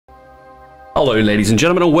Hello ladies and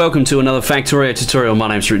gentlemen, and welcome to another Factorio tutorial. My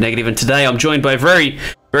name's Negative, and today I'm joined by a very,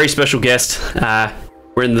 very special guest.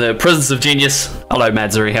 We're in the presence of genius. Hello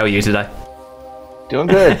Madzuri, how are you today? Doing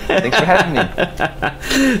good. Thanks for having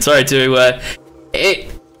me. Sorry to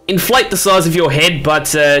inflate the size of your head, but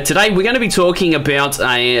today we're going to be talking about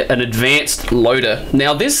an advanced loader.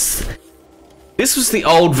 Now this was the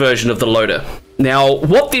old version of the loader. Now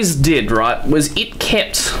what this did, right, was it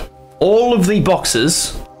kept all of the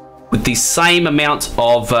boxes with the same amount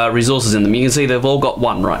of resources in them. You can see they've all got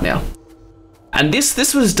one right now. And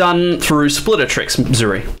this was done through splitter tricks,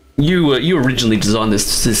 Madzuri. You originally designed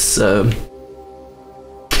this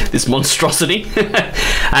monstrosity,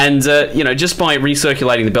 and you know, just by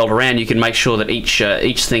recirculating the belt around, you can make sure that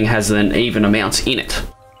each thing has an even amount in it.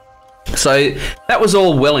 So that was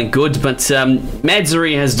all well and good, but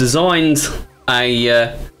Madzuri has designed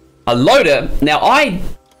a loader. Now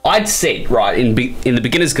I'd said, right, in the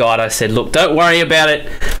beginner's guide, I said, look, don't worry about it,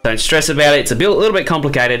 don't stress about it, it's a little bit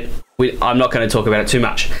complicated, I'm not going to talk about it too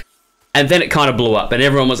much. And then it kind of blew up, and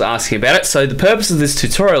everyone was asking about it. So the purpose of this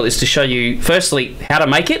tutorial is to show you, firstly, how to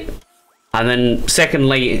make it, and then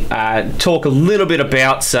secondly, talk a little bit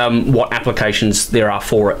about what applications there are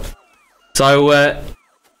for it. So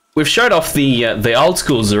we've showed off the old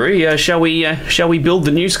school, Zuri. Shall we build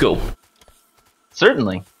the new school?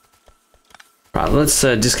 Certainly. Right, let's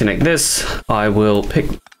disconnect this. I will pick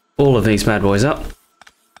all of these bad boys up.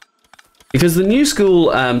 Because the new school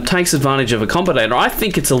takes advantage of a combinator. I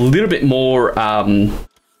think it's a little bit more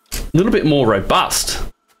robust.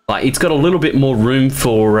 Like, it's got a little bit more room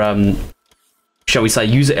for, shall we say,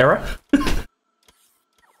 user error.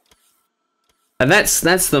 And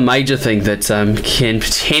that's the major thing that can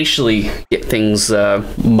potentially get things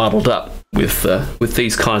muddled up with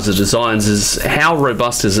these kinds of designs, is how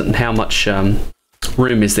robust is it and how much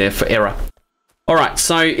room is there for error. Alright,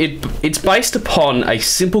 so it's based upon a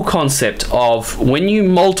simple concept of when you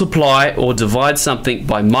multiply or divide something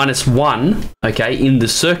by -1, okay, in the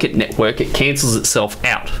circuit network, it cancels itself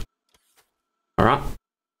out. Alright,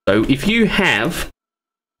 so if you have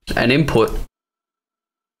an input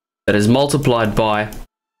that is multiplied by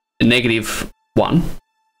a -1,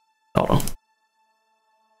 hold on.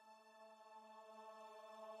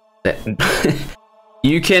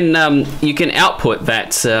 you can output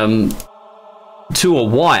that to a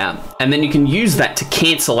wire, and then you can use that to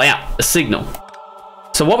cancel out a signal.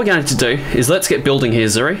 So what we're going to do is, let's get building here,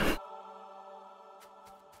 Zuri.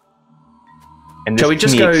 And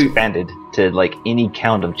this can be expanded to like any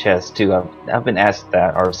count of chests too. I've been asked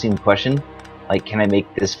that, or seen the question, like, can I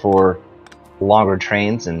make this for longer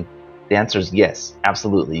trains? And the answer is yes,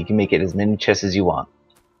 absolutely. You can make it as many chests as you want.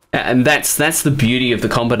 And that's the beauty of the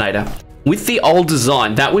combinator. With the old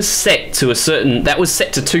design, that was set to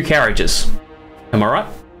 2 carriages. Am I right?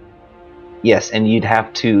 Yes, and you'd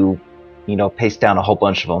have to, you know, paste down a whole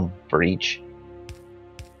bunch of them for each.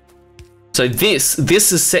 So this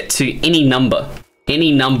is set to any number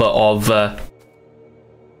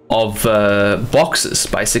of boxes,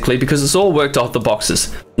 basically, because it's all worked off the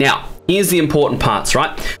boxes. Now, here's the important parts,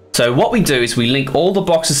 right? So what we do is we link all the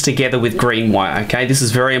boxes together with green wire, okay? This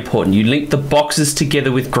is very important. You link the boxes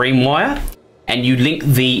together with green wire, and you link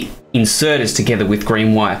the inserters together with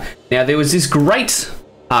green wire. Now, there was this great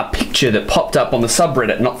picture that popped up on the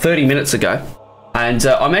subreddit not 30 minutes ago, and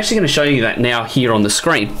I'm actually going to show you that now here on the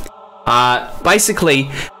screen.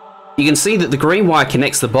 Basically, you can see that the green wire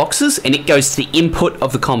connects the boxes, and it goes to the input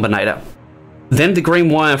of the combinator. Then the green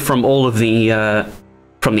wire from all of the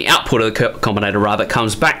from the output of the combinator, rather,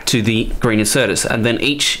 comes back to the green inserters, and then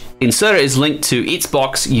each inserter is linked to its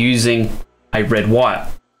box using a red wire.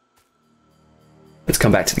 Let's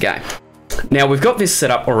come back to the game. Now we've got this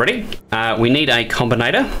set up already. We need a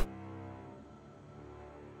combinator.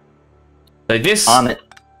 So this on it.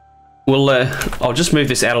 We'll I'll just move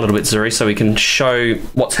this out a little bit, Zuri, so we can show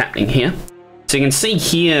what's happening here. So you can see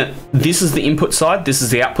here, this is the input side, this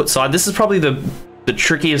is the output side. This is probably the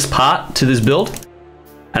trickiest part to this build,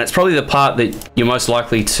 and it's probably the part that you're most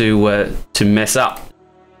likely to mess up.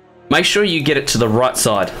 Make sure you get it to the right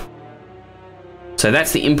side. So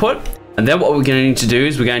that's the input, and then what we're going to need to do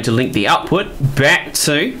is we're going to link the output back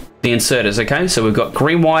to the inserters, okay? So we've got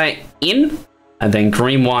green wire in, and then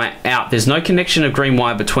green wire out. There's no connection of green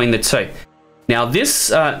wire between the two. Now this,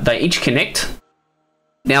 they each connect.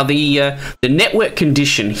 Now the network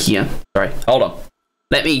condition here, sorry, hold on.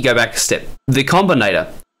 Let me go back a step. The combinator,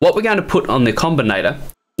 what we're going to put on the combinator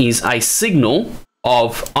is a signal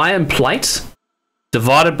of iron plate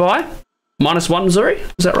divided by -1, Zuri,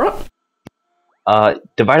 is that right?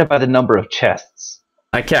 Divided by the number of chests.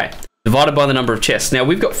 Okay, divided by the number of chests. Now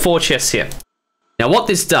we've got 4 chests here. Now what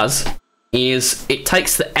this does is it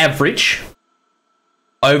takes the average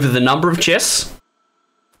over the number of chests,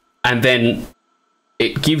 and then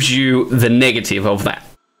it gives you the negative of that.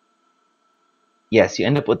 Yes, you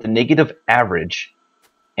end up with the negative average,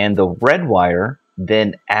 and the red wire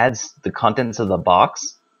then adds the contents of the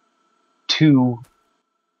box to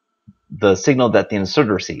the signal that the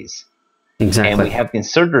inserter sees. Exactly. And we have the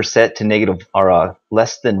inserter set to negative or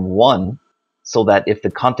less than 1, so that if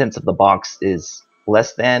the contents of the box is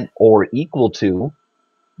less than or equal to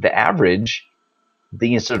the average,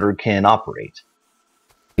 the inserter can operate.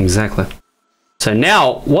 Exactly. So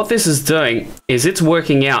now what this is doing is it's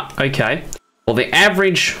working out, okay, well, the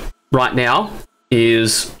average right now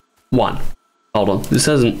is 1. Hold on, this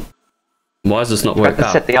hasn't... Why does this not work? I have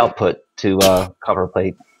to set the output to copper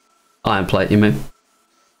plate. Iron plate, you mean?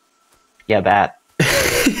 Yeah, that.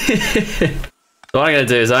 So what I'm going to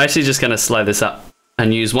do is I'm actually just going to slow this up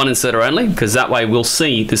and use one inserter only, because that way we'll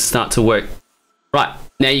see this start to work. Right,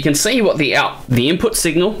 now you can see what the input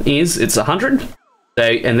signal is. It's 100, so,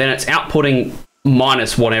 and then it's outputting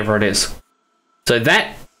minus whatever it is. So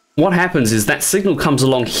that, what happens is that signal comes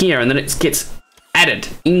along here, and then it gets added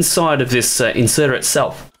inside of this inserter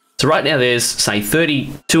itself. So right now there's, say,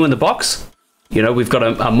 32 in the box. You know, we've got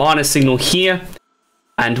a minus signal here.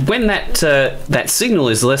 And when that signal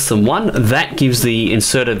is less than 1, that gives the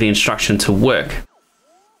inserter the instruction to work.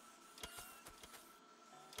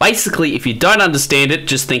 Basically, if you don't understand it,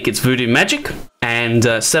 just think it's voodoo magic and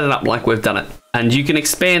set it up like we've done it. And you can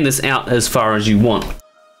expand this out as far as you want.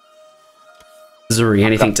 Madzuri,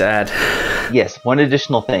 anything to add? Yes, one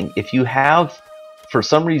additional thing. If you have, for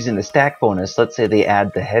some reason, a stack bonus, let's say they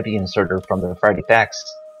add the heavy inserter from the Friday Facts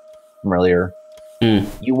from earlier,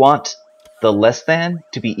 you want the less than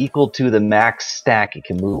to be equal to the max stack it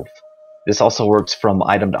can move. This also works from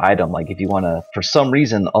item to item. Like if you want to, for some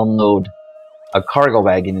reason, unload a cargo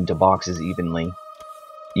wagon into boxes evenly,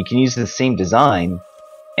 you can use the same design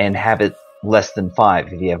and have it less than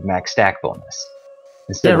 5 if you have max stack bonus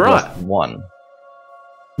instead of less than 1.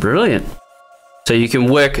 Brilliant. So you can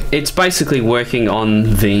work, it's basically working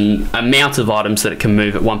on the amount of items that it can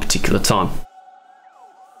move at one particular time.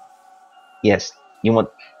 Yes, you want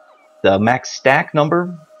the max stack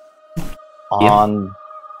number on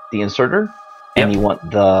the inserter, and you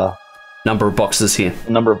want the number of boxes here.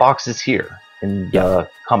 Number of boxes here in the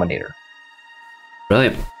combinator.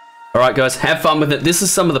 Brilliant. All right, guys, have fun with it. This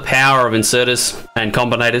is some of the power of inserters and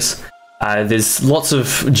combinators. There's lots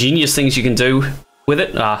of genius things you can do with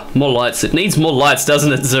it. More lights. It needs more lights,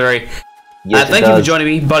 doesn't it, Zuri? Yes, thank you for joining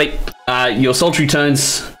me, buddy. Your sultry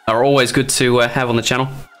tones are always good to have on the channel.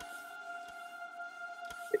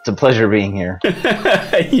 It's a pleasure being here.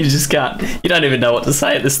 You just can't. You don't even know what to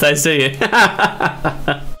say at this stage, do you?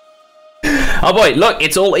 Oh boy, look,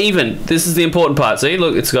 it's all even. This is the important part. See,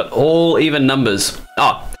 look, it's got all even numbers.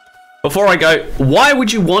 Oh, before I go, why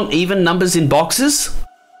would you want even numbers in boxes?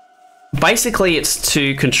 Basically, it's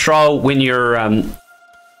to control when you're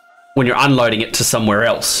unloading it to somewhere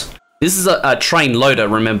else. This is a train loader,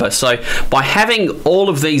 remember. So by having all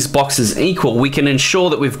of these boxes equal, we can ensure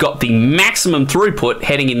that we've got the maximum throughput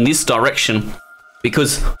heading in this direction,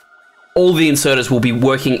 because all the inserters will be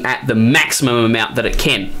working at the maximum amount that it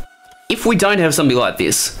can. If we don't have something like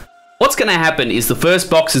this, what's going to happen is the first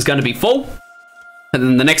box is going to be full, and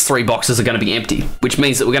then the next 3 boxes are going to be empty, which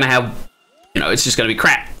means that we're going to have, it's just going to be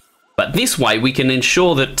crap. But this way, we can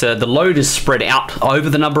ensure that the load is spread out over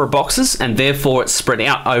the number of boxes, and therefore it's spread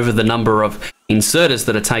out over the number of inserters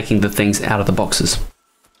that are taking the things out of the boxes.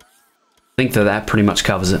 I think that pretty much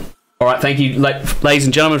covers it. All right, thank you, ladies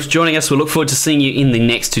and gentlemen, for joining us. We look forward to seeing you in the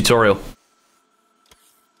next tutorial.